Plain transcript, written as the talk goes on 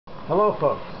Hello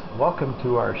folks, welcome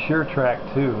to our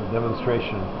ShearTracII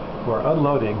demonstration for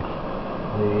unloading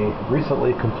the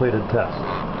recently completed test.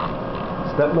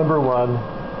 Step number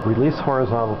 1, release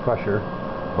horizontal pressure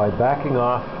by backing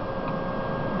off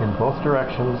in both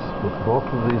directions with both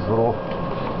of these little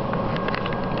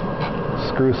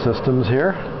screw systems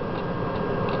here,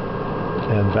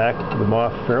 and back them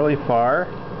off fairly far.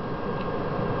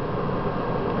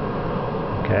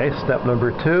 Okay, step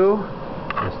number 2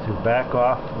 is to back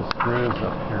off the screws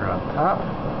up here on top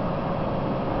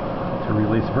to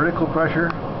release vertical pressure.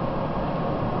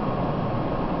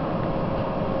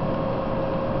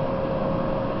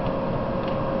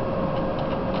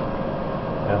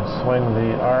 And swing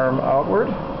the arm outward.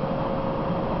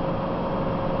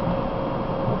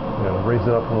 I'm going to raise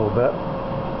it up a little bit.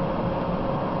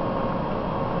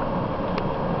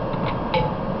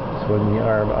 Swing the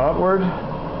arm outward.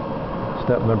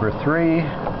 Step number 3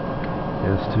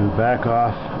 is to back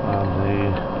off on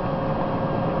the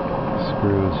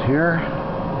screws here.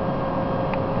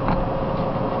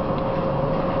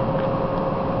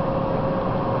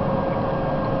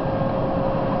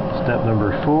 Step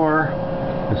number 4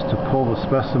 is to pull the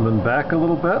specimen back a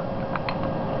little bit,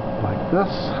 like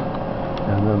this,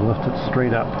 and then lift it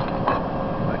straight up,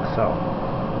 like so.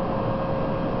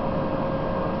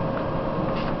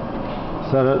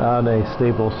 Set it on a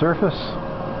stable surface.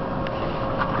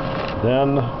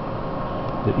 Then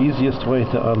the easiest way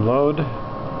to unload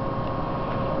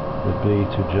would be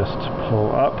to just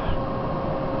pull up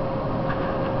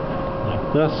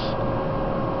like this.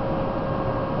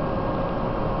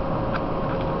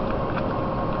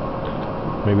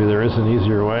 Maybe there is an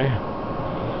easier way.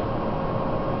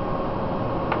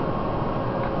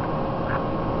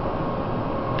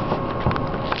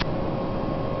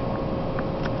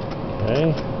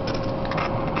 Okay.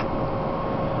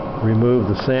 Remove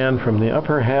the sand from the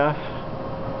upper half.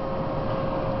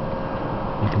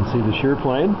 You can see the shear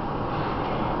plane.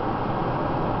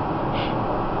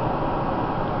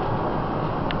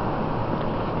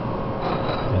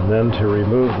 And then to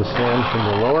remove the sand from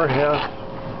the lower half,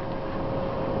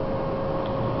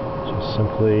 just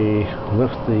simply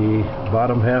lift the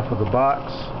bottom half of the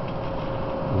box,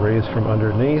 raise from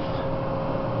underneath,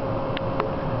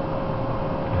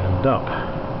 and dump.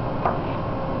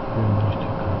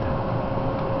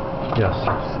 Yes,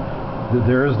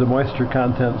 there is the moisture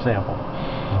content sample.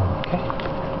 Okay.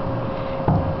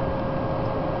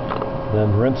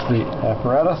 Then rinse the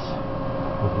apparatus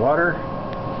with water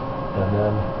and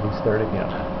then restart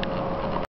again.